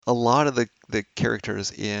a lot of the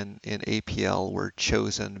characters in APL were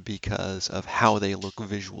chosen because of how they look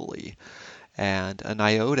visually. And an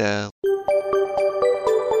iota.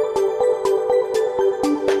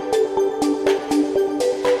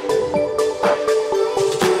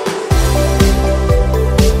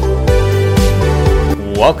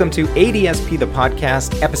 Welcome to ADSP, the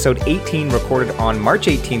podcast, episode 18, recorded on March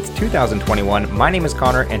 18th, 2021. My name is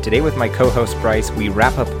Connor, and today with my co-host Bryce, we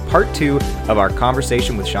wrap up part 2 of our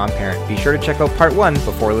conversation with Sean Parent. Be sure to check out part 1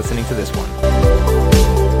 before listening to this one.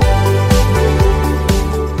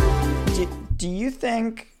 Do you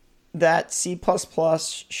think that C++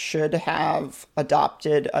 should have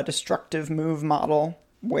adopted a destructive move model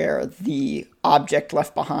where the object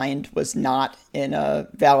left behind was not in a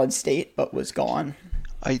valid state but was gone?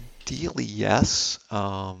 Ideally, yes.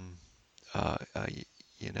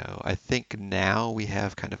 I think now we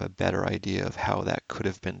have kind of a better idea of how that could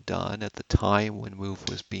have been done. At the time when move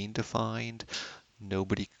was being defined,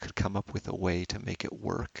 nobody could come up with a way to make it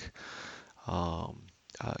work.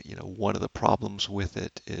 One of the problems with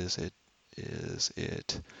it is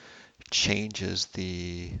it changes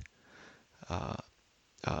the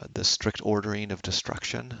strict ordering of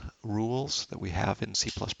destruction rules that we have in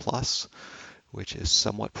C++, which is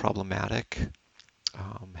somewhat problematic.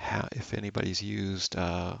 If anybody's used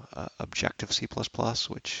Objective C++,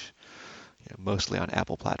 which mostly on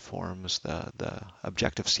Apple platforms, the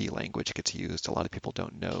Objective-C language gets used. A lot of people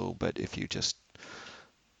don't know, but if you just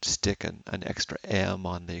stick an extra M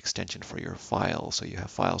on the extension for your file, so you have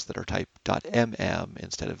files that are typed .mm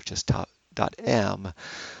instead of just .m,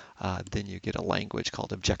 then you get a language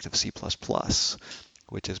called Objective-C++,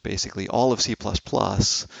 which is basically all of C++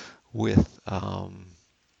 with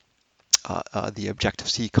the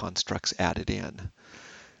Objective-C constructs added in.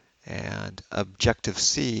 And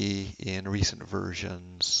Objective-C in recent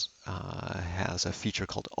versions has a feature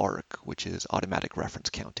called ARC, which is automatic reference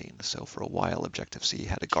counting. So for a while, Objective-C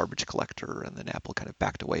had a garbage collector, and then Apple kind of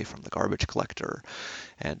backed away from the garbage collector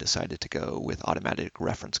and decided to go with automatic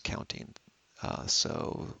reference counting.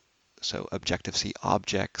 So Objective-C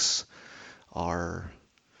objects are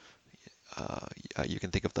you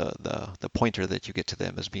can think of the pointer that you get to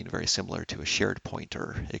them as being very similar to a shared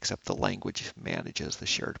pointer, except the language manages the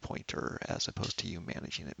shared pointer as opposed to you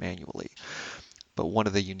managing it manually. But one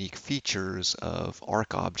of the unique features of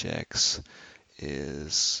ARC objects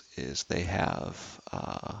is they have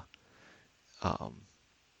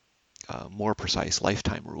more precise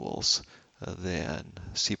lifetime rules than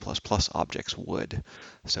C++ objects would.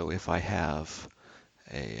 So if I have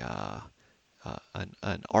an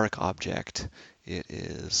ARC object, it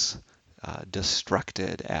is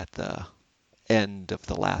destructed at the end of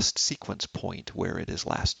the last sequence point where it is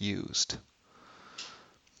last used.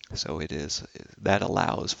 So that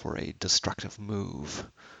allows for a destructive move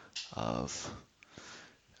of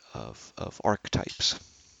ARC types,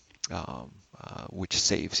 which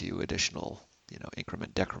saves you additional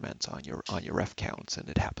increment decrements on your ref counts, and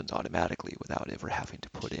it happens automatically without ever having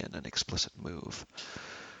to put in an explicit move.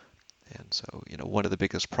 And so, one of the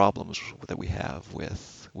biggest problems that we have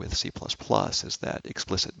with C++ is that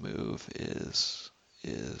explicit move is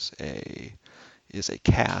a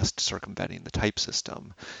cast circumventing the type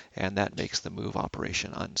system, and that makes the move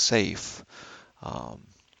operation unsafe.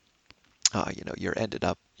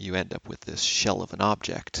 You end up with this shell of an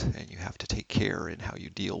object, and you have to take care in how you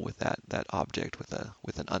deal with that object with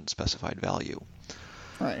an unspecified value.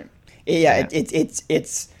 Right. Yeah.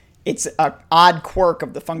 It's an odd quirk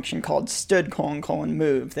of the function called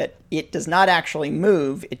stud::move that it does not actually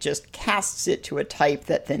move. It just casts it to a type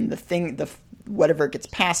that then whatever it gets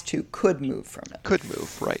passed to could move from it. Could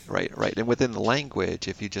move, right. And within the language,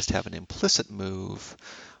 if you just have an implicit move,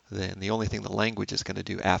 then the only thing the language is going to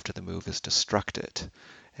do after the move is destruct it.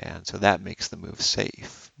 And so that makes the move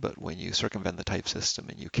safe. But when you circumvent the type system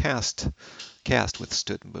and you cast with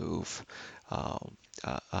stud::move,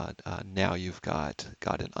 now you've got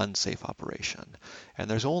an unsafe operation. And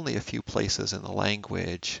there's only a few places in the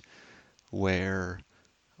language where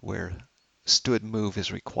stud::move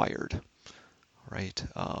is required, right,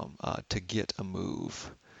 to get a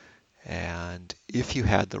move. And if you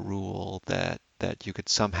had the rule that you could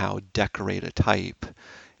somehow decorate a type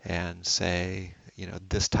and say,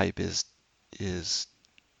 this type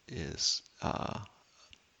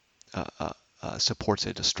supports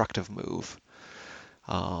a destructive move,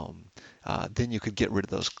 then you could get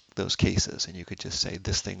rid of those cases, and you could just say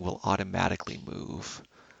this thing will automatically move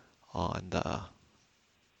on the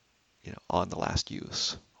last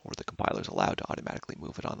use, or the compiler is allowed to automatically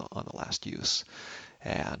move it on the last use.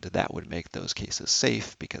 And that would make those cases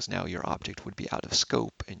safe because now your object would be out of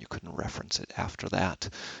scope and you couldn't reference it after that.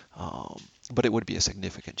 But it would be a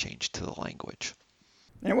significant change to the language.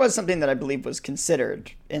 And it was something that I believe was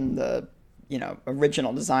considered in the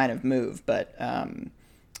original design of Move, but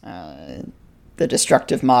the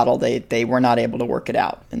destructive model, they were not able to work it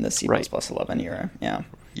out in the C++ Right. 11 era. Yeah.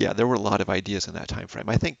 Yeah, there were a lot of ideas in that time frame.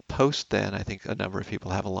 I think post then, I think a number of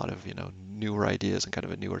people have a lot of newer ideas and kind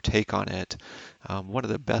of a newer take on it. One of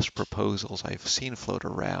the best proposals I've seen float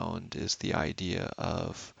around is the idea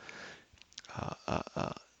of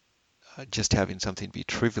just having something be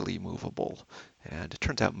trivially movable. And it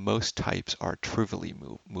turns out most types are trivially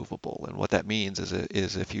movable. And what that means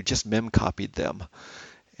is if you just memcopied them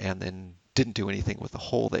and then didn't do anything with the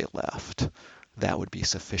hole they left, that would be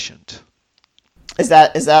sufficient. Is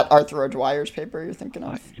that Arthur O'Dwyer's paper you're thinking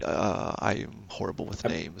of? I'm horrible with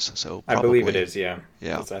names, so I probably, believe it is, yeah.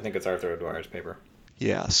 Yeah. I think it's Arthur O'Dwyer's paper.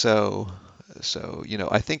 Yeah, so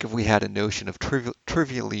I think if we had a notion of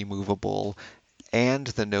trivially movable and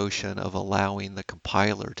the notion of allowing the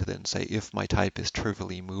compiler to then say, if my type is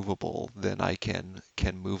trivially movable, then I can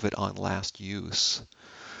move it on last use.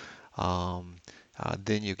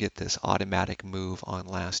 Then you get this automatic move on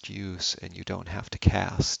last use, and you don't have to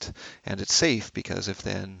cast. And it's safe because if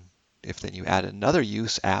then you add another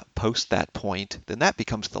use at post that point, then that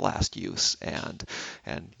becomes the last use, and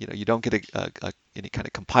you don't get any kind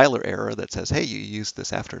of compiler error that says, hey, you used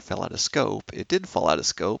this after it fell out of scope. It did fall out of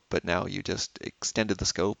scope, but now you just extended the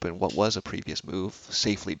scope, and what was a previous move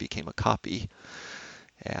safely became a copy,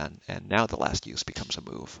 and now the last use becomes a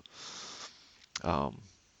move.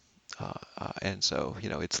 And so,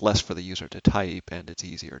 it's less for the user to type, and it's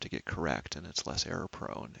easier to get correct, and it's less error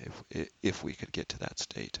prone if we could get to that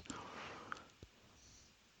state.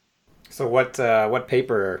 So what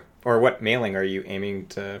paper or what mailing are you aiming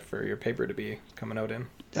for your paper to be coming out in?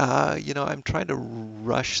 I'm trying to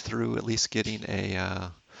rush through at least getting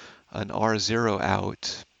an R0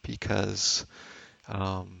 out because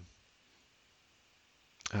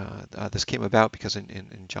this came about because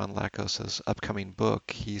in John Lakos's upcoming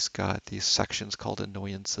book, he's got these sections called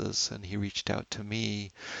annoyances, and he reached out to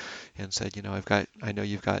me and said, I know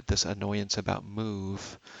you've got this annoyance about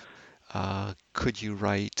move. Could you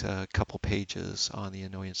write a couple pages on the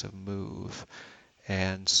annoyance of move?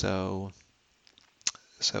 And so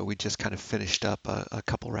we just kind of finished up a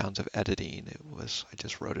couple rounds of editing. I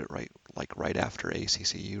just wrote it right after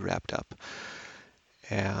ACCU wrapped up,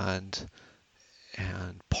 and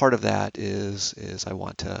part of that is I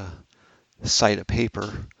want to cite a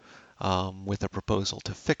paper with a proposal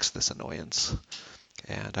to fix this annoyance.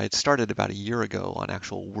 And I had started about a year ago on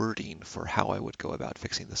actual wording for how I would go about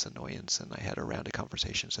fixing this annoyance, and I had a round of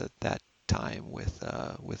conversations at that time with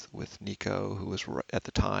Nico, who was at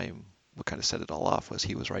the time, what kind of set it all off was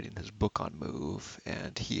he was writing his book on move,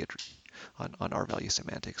 and he had on R-value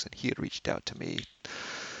semantics, and he had reached out to me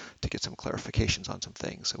to get some clarifications on some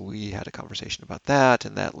things. So we had a conversation about that,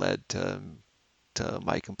 and that led to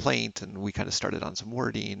my complaint, and we kind of started on some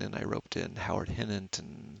wording, and I roped in Howard Hinnant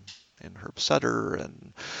and Herb Sutter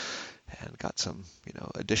and got some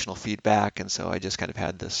additional feedback, and so I just kind of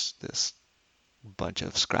had this bunch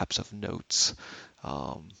of scraps of notes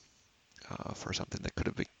for something that could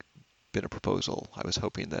have been a proposal. I was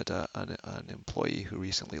hoping that an employee who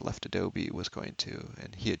recently left Adobe was going to,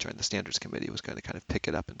 and he had joined the standards committee, was going to kind of pick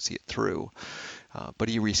it up and see it through, but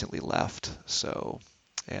he recently left, so.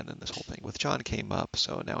 And then this whole thing with John came up,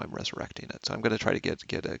 so now I'm resurrecting it. So I'm going to try to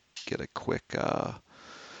get a quick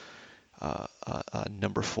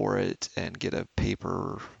number for it and get a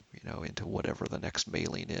paper, into whatever the next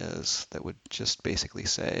mailing is that would just basically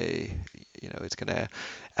say, it's going to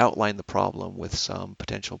outline the problem with some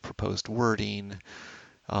potential proposed wording.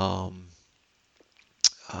 The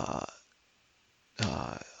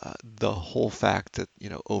whole fact that,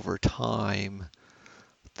 over time,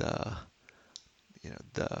 the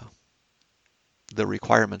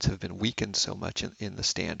requirements have been weakened so much in the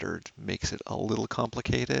standard makes it a little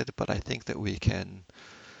complicated, but I think that we can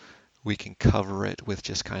cover it with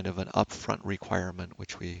just kind of an upfront requirement,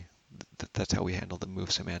 which that's how we handle the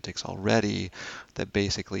move semantics already, that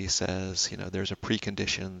basically says, there's a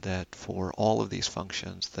precondition that for all of these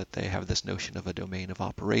functions that they have this notion of a domain of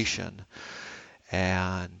operation,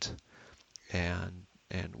 and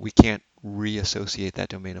we can't reassociate that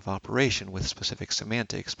domain of operation with specific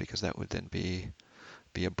semantics, because that would then be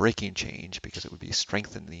a breaking change, because it would be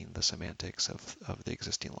strengthening the semantics of the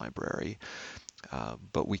existing library.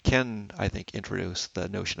 But we can, I think, introduce the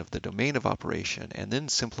notion of the domain of operation and then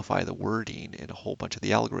simplify the wording in a whole bunch of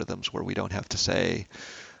the algorithms where we don't have to say,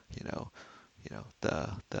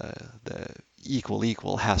 the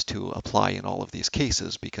equal has to apply in all of these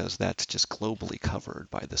cases because that's just globally covered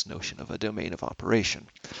by this notion of a domain of operation.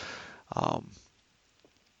 Um,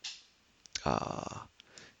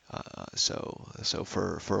 so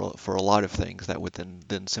for a lot of things that would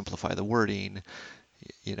then simplify the wording,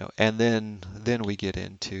 and then we get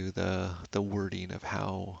into the wording of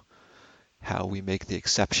how we make the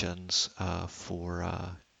exceptions for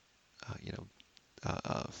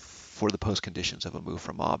the postconditions of a move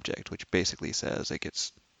from object, which basically says it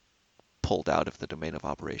gets pulled out of the domain of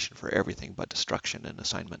operation for everything but destruction in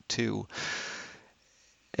assignment 2.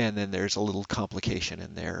 And then there's a little complication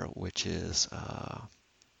in there, which is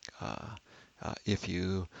if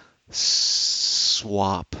you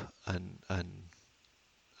swap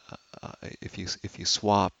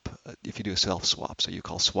if you do a self swap, so you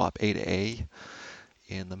call swap A to A,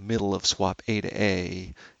 in the middle of swap A to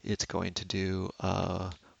A, it's going to do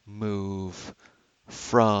a move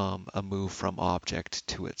from object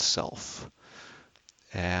to itself.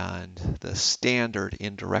 And the standard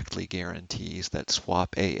indirectly guarantees that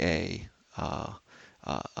swap AA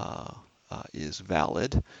is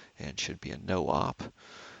valid and should be a no-op.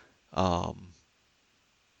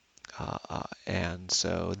 And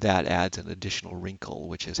so that adds an additional wrinkle,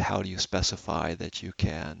 which is how do you specify that you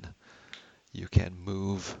can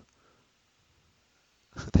move,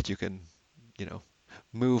 that you can,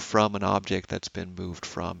 move from an object that's been moved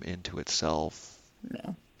from into itself,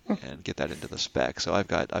 and get that into the spec. So I've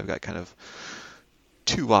got kind of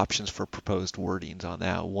two options for proposed wordings on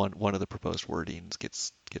that. One of the proposed wordings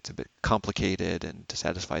gets a bit complicated, and to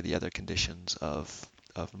satisfy the other conditions of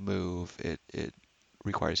move, it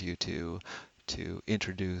requires you to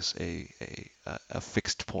introduce a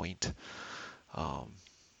fixed point,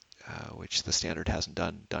 which the standard hasn't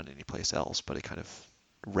done anyplace else, but it kind of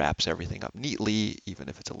wraps everything up neatly, even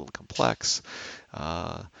if it's a little complex.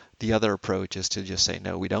 The other approach is to just say,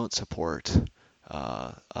 no, we don't support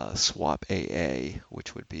swap AA,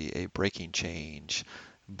 which would be a breaking change,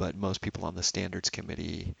 but most people on the standards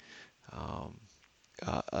committee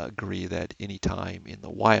agree that any time in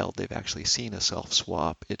the wild they've actually seen a self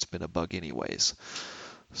swap, it's been a bug anyways.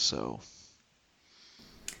 So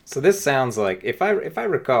this sounds like, if I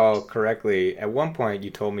recall correctly, at one point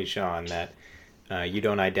you told me, Sean, that you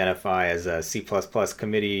don't identify as a C++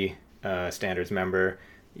 committee standards member.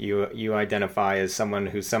 You identify as someone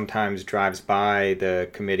who sometimes drives by the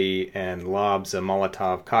committee and lobs a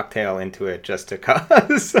Molotov cocktail into it just to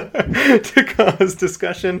cause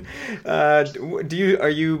discussion. Are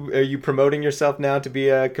you promoting yourself now to be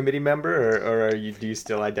a committee member, or do you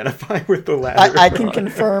still identify with the latter? I can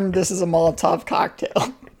confirm this is a Molotov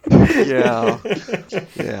cocktail. Yeah.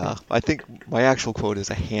 I think my actual quote is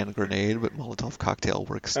a hand grenade, but Molotov cocktail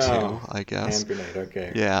works too, I guess. Hand grenade,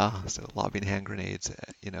 okay. Yeah, so lobbing hand grenades,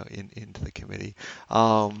 into the committee.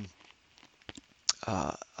 I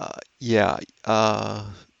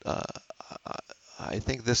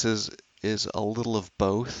think this is a little of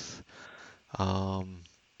both.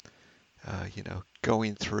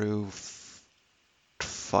 Going through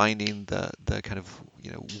finding the kind of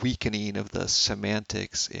weakening of the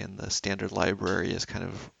semantics in the standard library has kind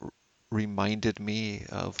of reminded me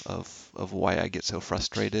of why I get so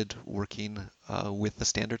frustrated working with the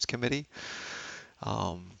standards committee.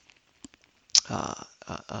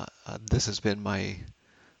 This has been my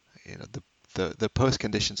the post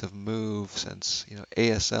conditions of move since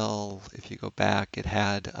ASL. If you go back, it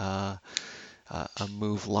had a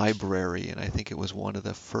move library, and I think it was one of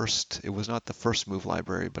the first. It was not the first move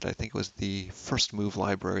library, but I think it was the first move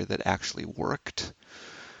library that actually worked.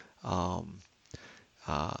 There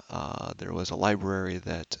was a library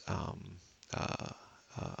that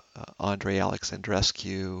Andrei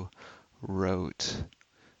Alexandrescu wrote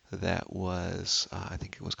that was, I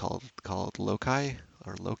think it was called Loci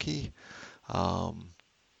or Loki.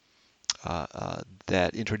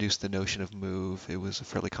 That introduced the notion of move. It was a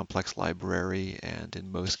fairly complex library, and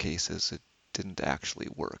in most cases it didn't actually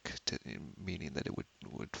work, meaning that it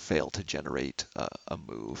would fail to generate a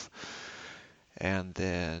move. And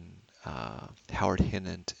then Howard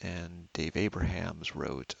Hinnant and Dave Abrahams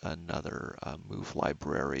wrote another move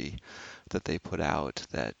library that they put out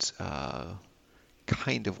that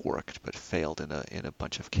kind of worked but failed in a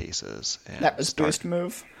bunch of cases. And that was Boost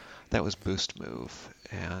Move? That was Boost Move.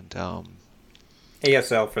 And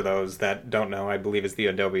ASL, for those that don't know, I believe is the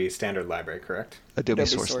Adobe Standard Library, correct? Adobe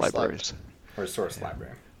Source Libraries. Or Source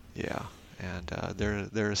Library. Yeah. And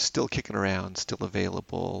they're still kicking around, still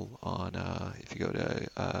available on, if you go to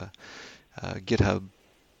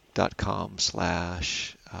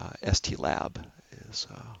github.com/stlab is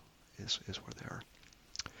where they are.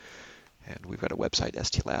 And we've got a website,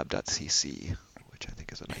 stlab.cc, which I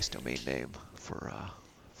think is a nice domain name for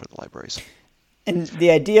the libraries. And the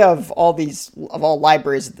idea of all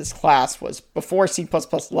libraries of this class was before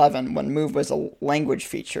C++11, when move was a language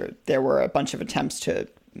feature, there were a bunch of attempts to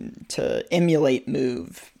emulate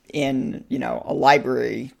move in, a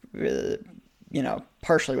library,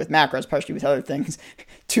 partially with macros, partially with other things,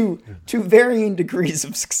 to varying degrees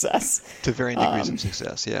of success. To varying degrees of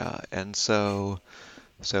success, yeah. And so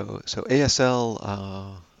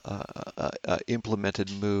ASL implemented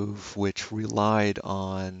move, which relied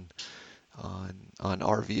on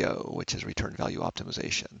RVO, which is return value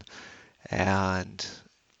optimization, and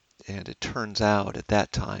it turns out at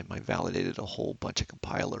that time I validated a whole bunch of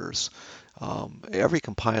compilers. Every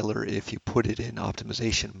compiler, if you put it in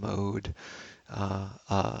optimization mode,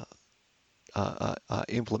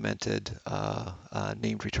 implemented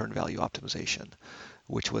named return value optimization,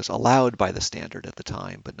 which was allowed by the standard at the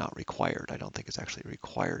time, but not required. I don't think it's actually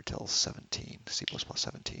required till C++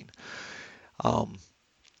 17.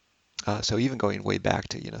 So even going way back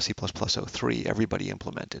to C++ 03, everybody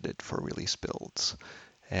implemented it for release builds,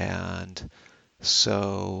 and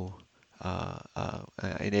so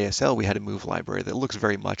in ASL we had a move library that looks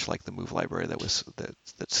very much like the move library that's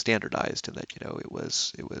standardized, and that it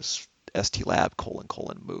was stlab :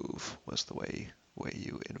 move was the way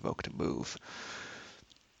you invoked a move.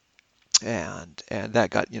 And that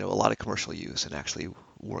got a lot of commercial use and actually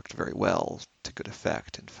worked very well to good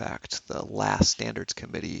effect. In fact, the last standards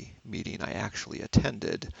committee meeting I actually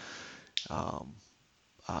attended, the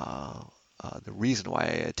reason why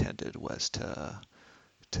I attended was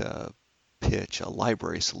to pitch a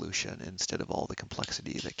library solution instead of all the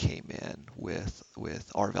complexity that came in with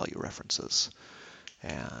R value references,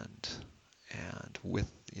 and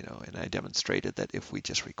I demonstrated that if we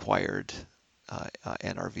just required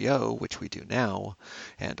NRVO, which we do now,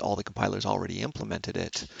 and all the compilers already implemented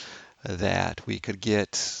it, that we could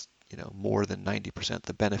get more than 90%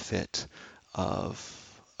 the benefit of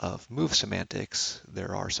move semantics.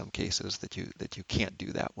 There are some cases that you can't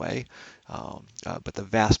do that way, but the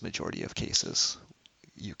vast majority of cases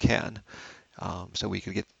you can. So we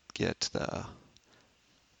could get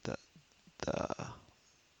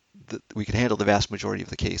we could handle the vast majority of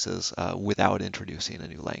the cases without introducing a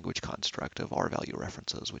new language construct of R value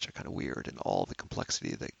references, which are kind of weird, and all the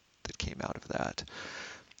complexity that came out of that.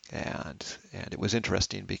 And it was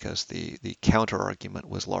interesting because the counter argument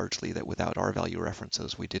was largely that without R value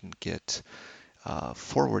references, we didn't get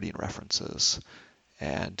forwarding references.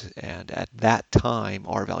 And at that time,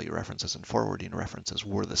 R value references and forwarding references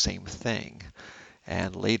were the same thing.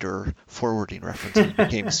 And later, forwarding references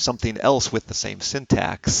became something else with the same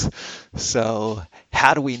syntax. So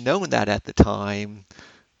had we known that at the time,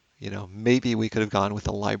 maybe we could have gone with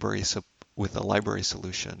a library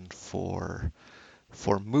solution for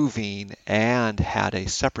moving and had a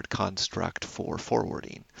separate construct for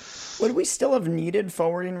forwarding. Would we still have needed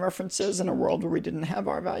forwarding references in a world where we didn't have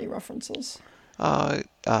R value references?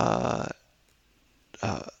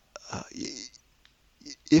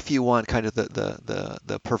 If you want kind of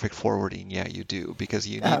the perfect forwarding, yeah, you do, because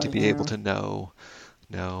you need to be able to know,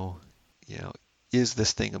 is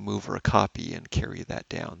this thing a move or a copy, and carry that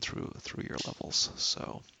down through your levels.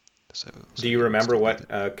 So do you remember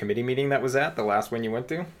what committee meeting that was at, the last one you went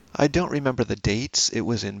to? I don't remember the dates. It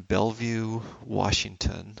was in Bellevue,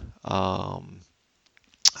 Washington.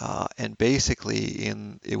 And basically,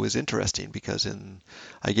 it was interesting because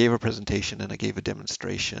I gave a presentation and I gave a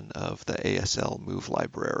demonstration of the ASL move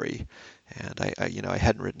library, and I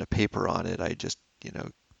hadn't written a paper on it. I just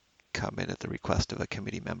come in at the request of a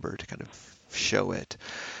committee member to kind of show it,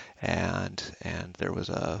 and there was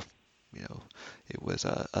it was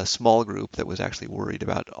a small group that was actually worried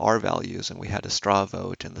about R values, and we had a straw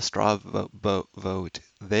vote, and the straw vote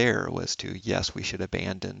there was to, yes, we should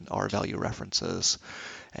abandon R value references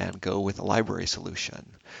and go with a library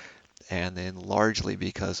solution. And then largely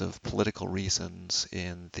because of political reasons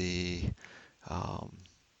in the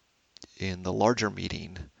larger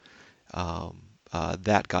meeting,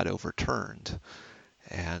 that got overturned.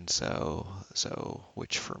 And so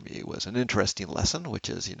which for me was an interesting lesson, which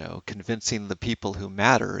is, convincing the people who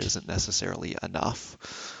matter isn't necessarily enough,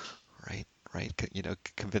 right?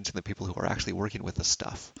 Convincing the people who are actually working with the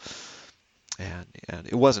stuff. And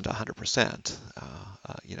it wasn't 100%,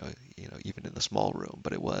 even in the small room,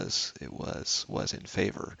 but it was in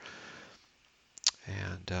favor.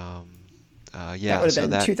 And yeah, that would have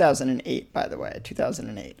been 2008, by the way,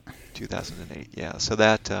 2008. 2008, yeah. So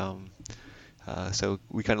that. So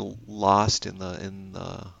we kind of lost in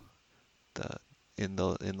the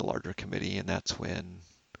larger committee, and that's when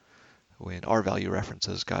when R value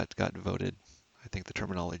references got voted, I think the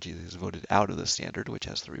terminology is voted out of the standard, which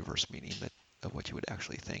has the reverse meaning of what you would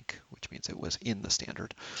actually think, which means it was in the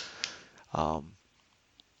standard. And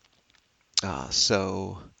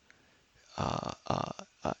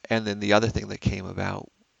then the other thing that came about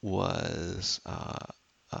was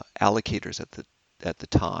allocators at the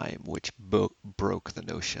time, which broke the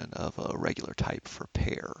notion of a regular type for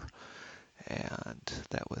pair. And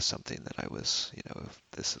that was something that I was,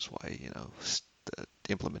 this is why, the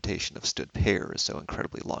implementation of std pair is so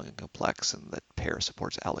incredibly long and complex, and that pair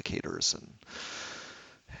supports allocators, and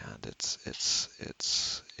it's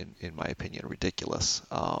in my opinion ridiculous.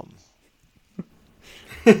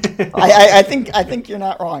 I think you're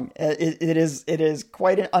not wrong. It is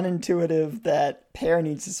quite unintuitive that pair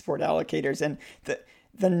needs to support allocators, and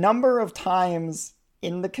the number of times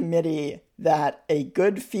in the committee that a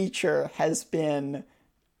good feature has been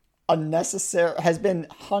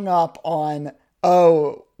hung up on,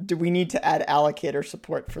 oh, do we need to add allocator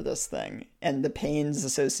support for this thing, and the pains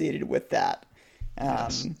associated with that.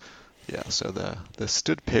 Yes. Yeah, so the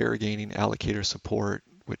std pair gaining allocator support,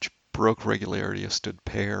 which broke regularity of std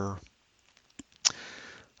pair,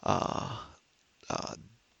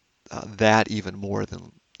 that even more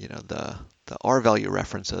than the R value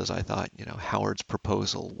references. I thought Howard's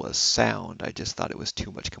proposal was sound. I just thought it was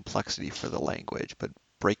too much complexity for the language, but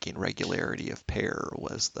breaking regularity of pair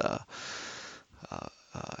was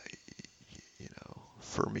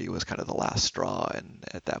for me was kind of the last straw, and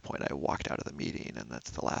at that point I walked out of the meeting, and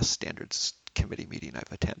that's the last standards committee meeting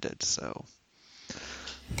I've attended. So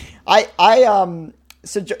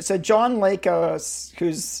So John Lakos,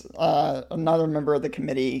 who's another member of the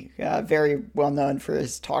committee, very well known for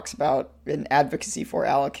his talks about and advocacy for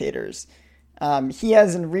allocators, he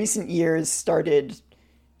has in recent years started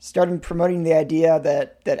promoting the idea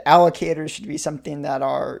that allocators should be something that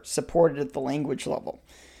are supported at the language level.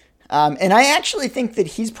 And I actually think that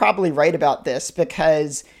he's probably right about this,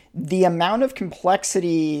 because the amount of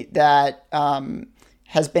complexity that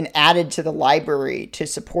has been added to the library to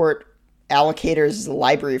support allocators as a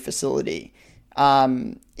library facility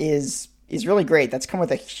is really great. That's come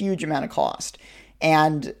with a huge amount of cost.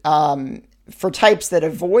 And for types that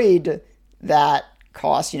avoid that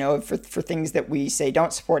cost, for things that we say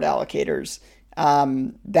don't support allocators,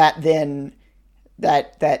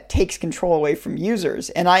 that takes control away from users.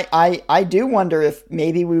 And I do wonder if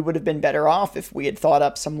maybe we would have been better off if we had thought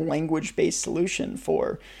up some language-based solution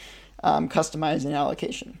for customizing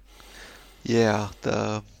allocation. Yeah,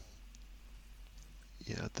 the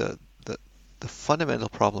fundamental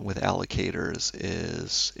problem with allocators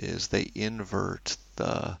is they invert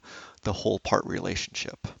the whole part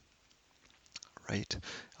relationship, right?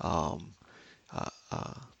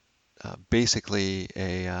 Basically,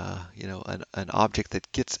 an object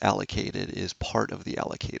that gets allocated is part of the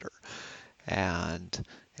allocator, and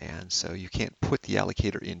so you can't put the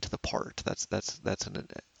allocator into the part. That's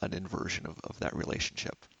an inversion of that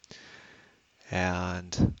relationship,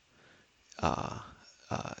 and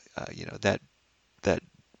that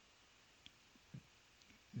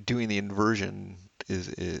doing the inversion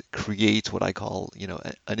it creates what I call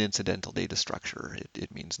an incidental data structure.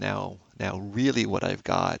 It means now really what I've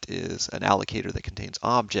got is an allocator that contains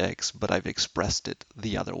objects, but I've expressed it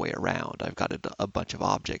the other way around. I've got a bunch of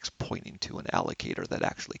objects pointing to an allocator that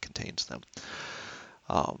actually contains them.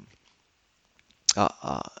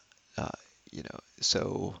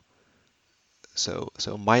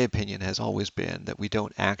 So my opinion has always been that we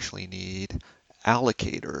don't actually need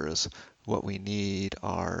allocators. What we need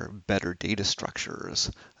are better data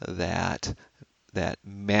structures that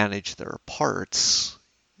manage their parts,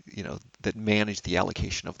 that manage the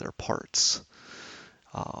allocation of their parts.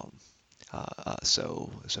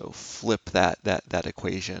 So flip that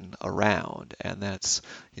equation around, and that's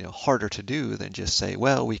harder to do than just say,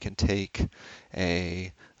 well, we can take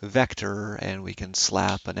a vector and we can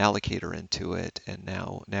slap an allocator into it, and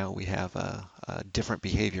now we have a different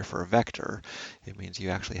behavior for a vector. It means you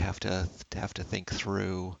actually have to think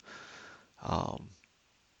through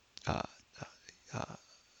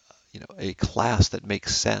a class that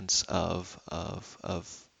makes sense of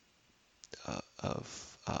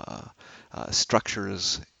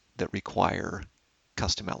structures that require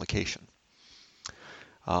custom allocation.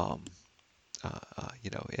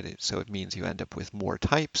 So it means you end up with more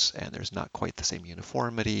types, and there's not quite the same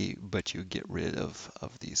uniformity, but you get rid of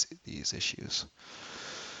these issues.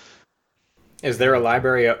 Is there a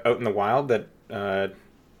library out in the wild that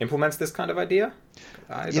implements this kind of idea?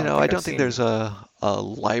 I don't think there's a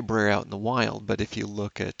library out in the wild, but if you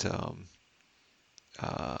look at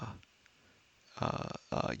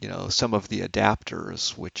some of the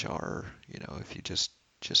adapters, which are, if you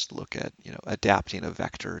just look at, adapting a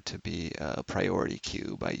vector to be a priority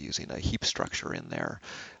queue by using a heap structure in there.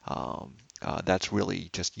 That's really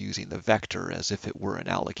just using the vector as if it were an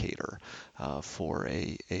allocator for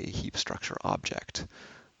a heap structure object,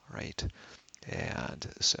 right? And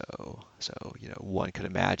so one could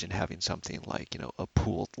imagine having something like, a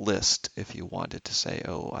pooled list if you wanted to say,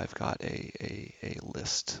 oh, I've got a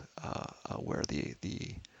list where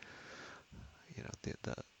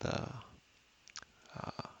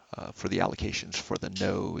for the allocations for the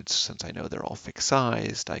nodes, since I know they're all fixed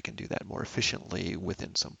sized, I can do that more efficiently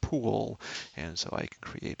within some pool, and so I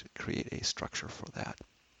can create a structure for that.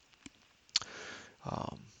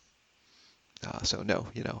 So no,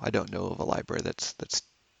 I don't know of a library that's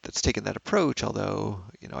taken that approach. Although,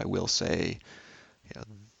 I will say,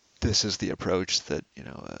 this is the approach that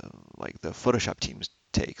like the Photoshop team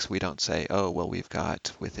takes. We don't say, oh, well, we've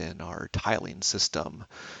got within our tiling system,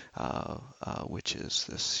 which is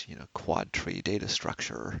this quad tree data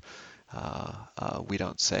structure. We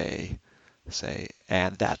don't say,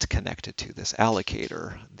 and that's connected to this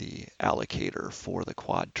allocator. The allocator for the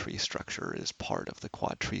quad tree structure is part of the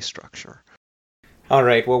quad tree structure. All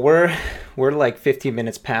right. Well, we're like 15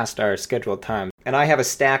 minutes past our scheduled time, and I have a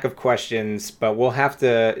stack of questions, but we'll have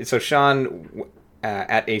to. So Sean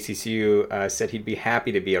at ACCU said he'd be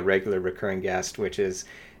happy to be a regular recurring guest, which is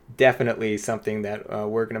definitely something that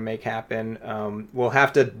we're going to make happen. We'll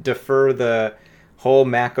have to defer the whole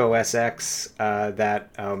Mac OS X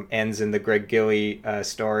that ends in the Greg Gilly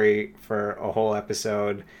story for a whole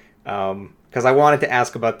episode. Because I wanted to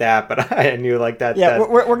ask about that, but I knew like that. Yeah,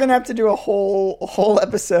 we're gonna have to do a whole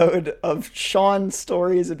episode of Sean's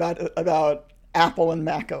stories about Apple and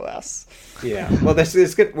Mac OS. Yeah, well, this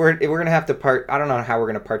is good. We're gonna have to I don't know how we're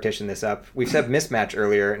gonna partition this up. We said mismatch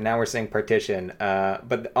earlier. Now we're saying partition.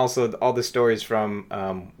 But also all the stories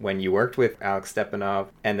from when you worked with Alex Stepanov,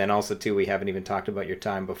 and then also too, we haven't even talked about your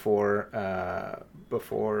time before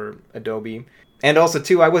Adobe. And also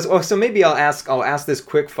too, so maybe I'll ask this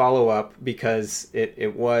quick follow up, because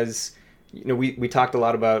it was, we talked a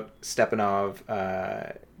lot about Stepanov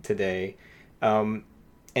today, and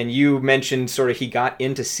you mentioned sort of he got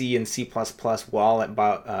into C and C++ while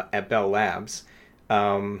at Bell Labs,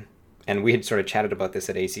 and we had sort of chatted about this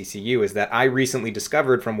at ACCU. Is that I recently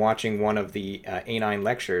discovered from watching one of the A9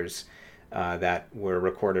 lectures that were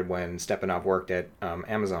recorded when Stepanov worked at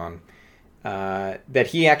Amazon. That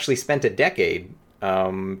he actually spent a decade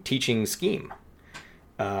teaching Scheme,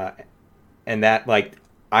 and that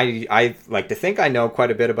I like to think I know quite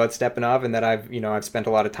a bit about Stepanov, and that I've spent a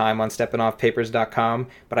lot of time on StepanovPapers.com,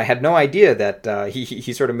 but I had no idea that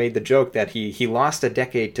he sort of made the joke that he lost a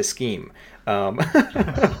decade to Scheme, and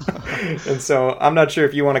so I'm not sure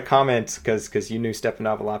if you want to comment because you knew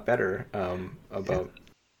Stepanov a lot better about.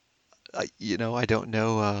 I don't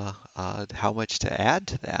know how much to add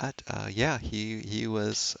to that. He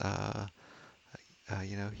was,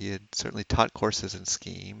 he had certainly taught courses in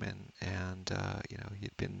Scheme, and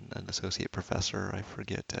he'd been an associate professor. I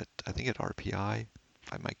forget I think at RPI.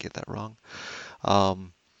 I might get that wrong.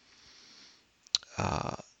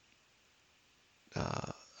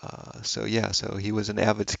 So he was an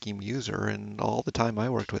avid Scheme user, and all the time I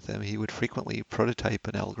worked with him, he would frequently prototype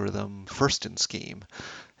an algorithm first in Scheme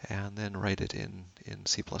and then write it in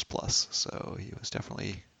C++. So he was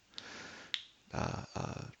definitely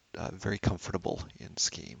very comfortable in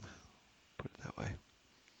Scheme, put it that way.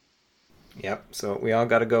 Yep. So we all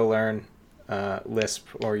got to go learn Lisp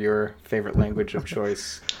or your favorite language of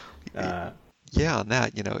choice. Yeah, on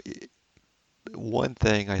that, one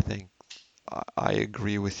thing I think I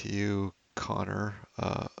agree with you, Connor,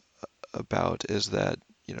 about is that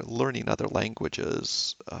learning other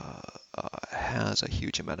languages has a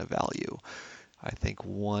huge amount of value. I think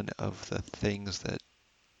one of the things that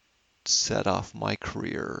set off my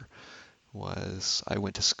career was I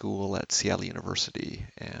went to school at Seattle University,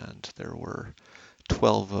 and there were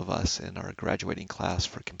 12 of us in our graduating class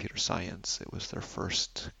for computer science. It was their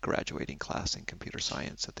first graduating class in computer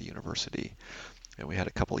science at the university. And we had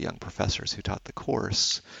a couple young professors who taught the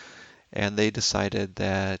course, and they decided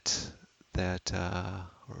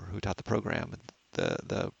or who taught the program,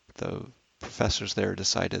 the professors there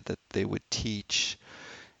decided that they would teach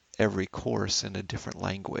every course in a different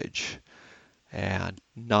language and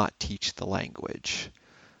not teach the language.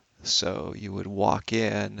 So you would walk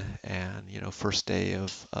in and, first day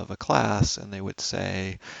of a class, and they would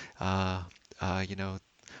say,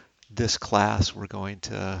 this class we're going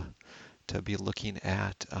to be looking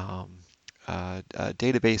at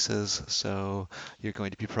databases, so you're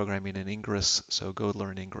going to be programming in Ingress, so go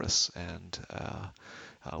learn Ingress.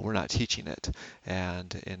 we're not teaching it.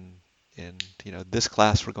 And in this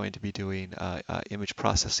class, we're going to be doing image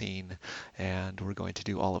processing, and we're going to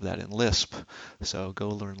do all of that in Lisp. So go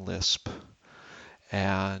learn Lisp.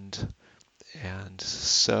 And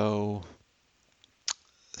so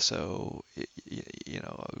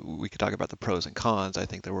we could talk about the pros and cons. I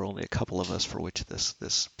think there were only a couple of us for which this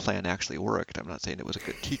plan actually worked. I'm not saying it was a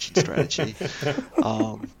good teaching strategy,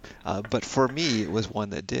 but for me, it was one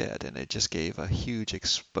that did, and it just gave a huge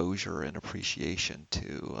exposure and appreciation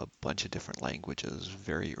to a bunch of different languages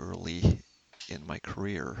very early in my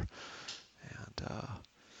career. And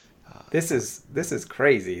this is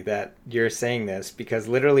crazy that you're saying this, because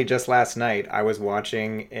literally just last night I was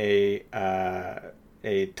watching a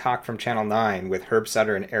talk from Channel 9 with Herb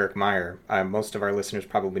Sutter and Eric Meyer. Most of our listeners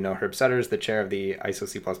probably know Herb Sutter is the chair of the ISO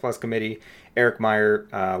C++ committee. Eric Meyer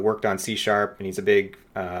worked on C#, and he's a big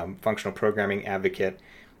functional programming advocate.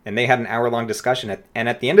 And they had an hour-long discussion. And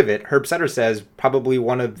at the end of it, Herb Sutter says probably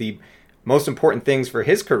one of the most important things for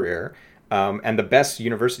his career, and the best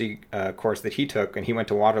university course that he took, and he went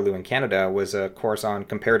to Waterloo in Canada, was a course on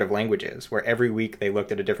comparative languages, where every week they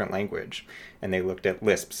looked at a different language, and they looked at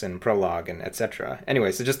Lisps and Prolog and etc.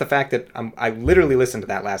 Anyway, so just the fact that I literally listened to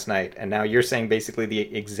that last night, and now you're saying basically the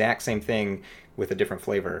exact same thing with a different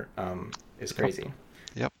flavor is crazy.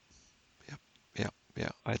 Yep.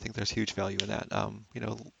 I think there's huge value in that.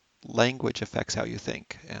 Language affects how you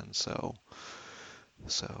think, and so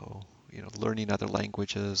learning other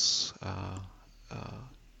languages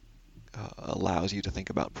allows you to think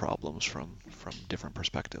about problems from different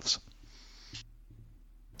perspectives.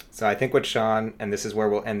 So I think what Sean, and this is where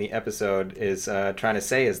we'll end the episode, is trying to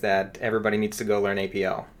say is that everybody needs to go learn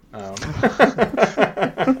APL.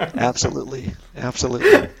 Absolutely.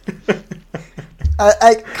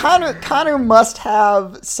 Connor must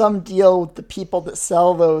have some deal with the people that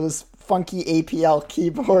sell those funky APL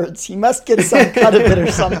keyboards. He must get some cut of it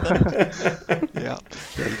or something. Yeah,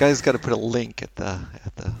 you guys got to put a link at the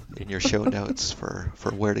in your show notes for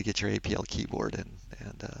where to get your APL keyboard, and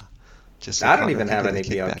just so I don't even have an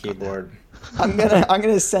APL keyboard. I'm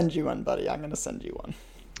gonna send you one, buddy. I'm gonna send you one.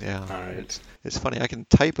 Yeah, all right. It's funny. I can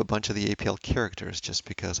type a bunch of the APL characters just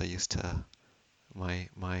because I used to my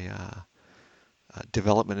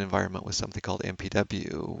development environment was something called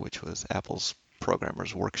MPW, which was Apple's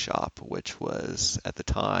Programmers Workshop, which was at the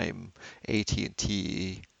time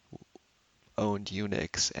AT&T owned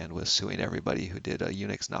Unix and was suing everybody who did a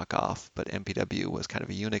Unix knockoff, but MPW was kind of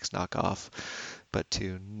a Unix knockoff. But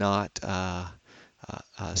to not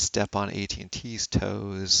step on AT&T's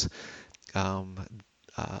toes,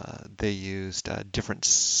 they used different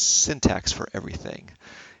syntax for everything.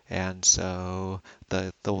 And so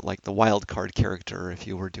the wildcard character, if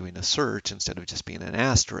you were doing a search, instead of just being an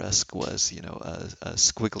asterisk, was a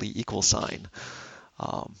squiggly equal sign.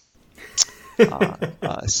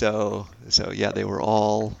 So yeah, they were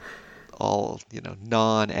all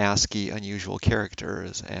non-ASCII unusual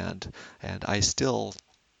characters, and I still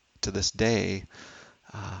to this day,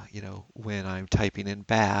 when I'm typing in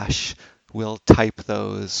Bash, will type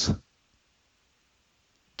those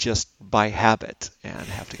just by habit and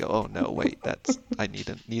have to go, oh no, wait, I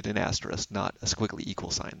need an asterisk, not a squiggly equal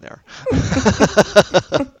sign there.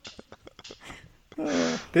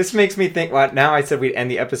 This makes me think, well, now I said we'd end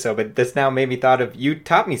the episode, but this now made me thought of, you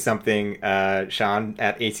taught me something, Sean,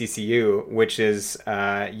 at ACCU, which is,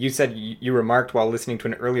 you said you remarked while listening to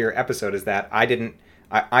an earlier episode is that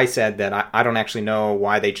I said that I don't actually know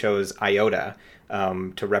why they chose iota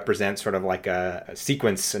to represent sort of like a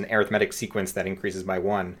sequence, an arithmetic sequence that increases by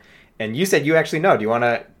 1. And you said you actually know. Do you want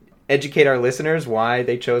to educate our listeners why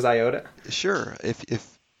they chose iota? Sure.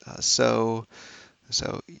 So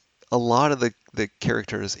a lot of the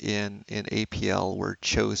characters in APL were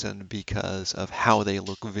chosen because of how they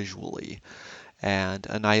look visually. And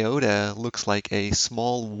an iota looks like a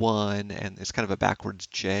small 1, and it's kind of a backwards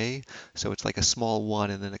J. So it's like a small 1,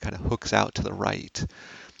 and then it kind of hooks out to the right.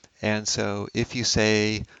 And so if you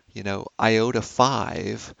say, iota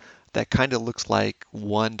 5, that kind of looks like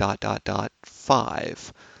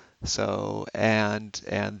 1.5. So, and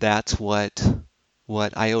that's what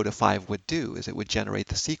iota 5 would do, is it would generate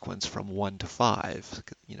the sequence from 1 to 5.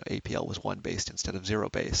 APL was 1 based instead of 0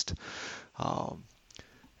 based.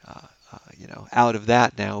 Out of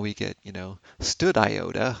that now we get, stood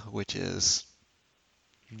iota, which is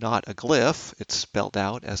not a glyph, it's spelled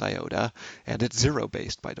out as iota, and it's 0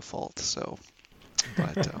 based by default. So,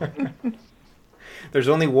 but there's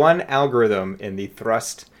only one algorithm in the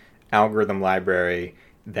Thrust algorithm library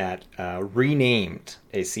that renamed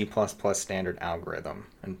a C++ standard algorithm.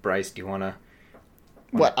 And Bryce, do you want to?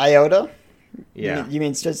 What, iota? Yeah. You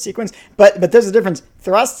mean stud sequence? But there's a difference.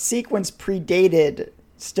 Thrust sequence predated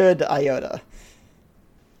stud iota.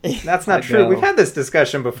 That's not true. We've had this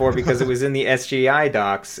discussion before because it was in the SGI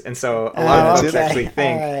docs, and so a lot of folks actually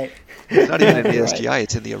think... Right. It's not even in the SGI,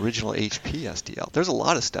 it's in the original HP STL. There's a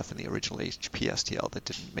lot of stuff in the original HP STL that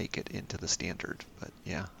didn't make it into the standard, but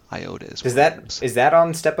yeah, iota is Is that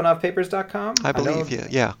on StepanovPapers.com? I believe,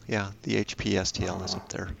 yeah. The HP STL is up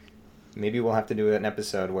there. Maybe we'll have to do an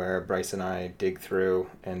episode where Bryce and I dig through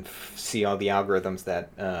and see all the algorithms that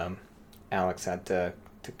Alex had to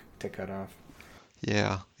cut off.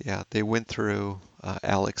 Yeah, they went through,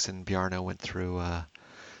 Alex and Bjarne went through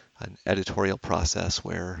an editorial process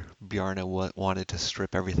where Bjarne wanted to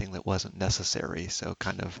strip everything that wasn't necessary, so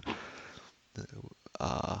kind of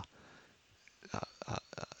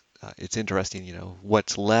it's interesting,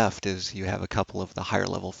 what's left is you have a couple of the higher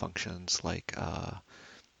level functions like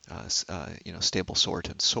stable sort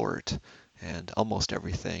and sort, and almost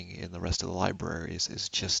everything in the rest of the libraries is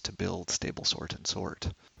just to build stable sort and sort.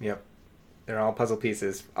 Yep. They're all puzzle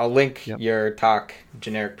pieces. I'll link your talk,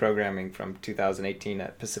 Generic Programming, from 2018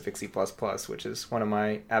 at Pacific C++, which is one of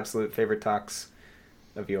my absolute favorite talks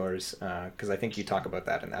of yours, because I think you talk about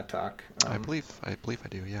that in that talk. I believe I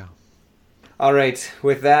do, yeah. All right.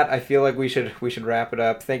 With that, I feel like we should wrap it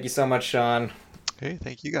up. Thank you so much, Sean. Hey,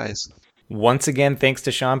 thank you guys. Once again, thanks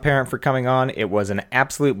to Sean Parent for coming on. It was an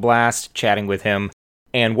absolute blast chatting with him.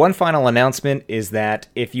 And one final announcement is that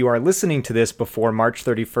if you are listening to this before March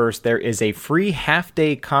 31st, there is a free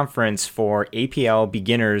half-day conference for APL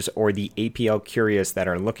beginners or the APL curious that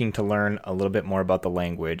are looking to learn a little bit more about the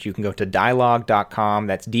language. You can go to dyalog.com,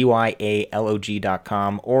 that's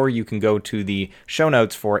dyalog.com, or you can go to the show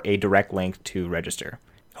notes for a direct link to register.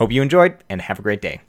 Hope you enjoyed, and have a great day.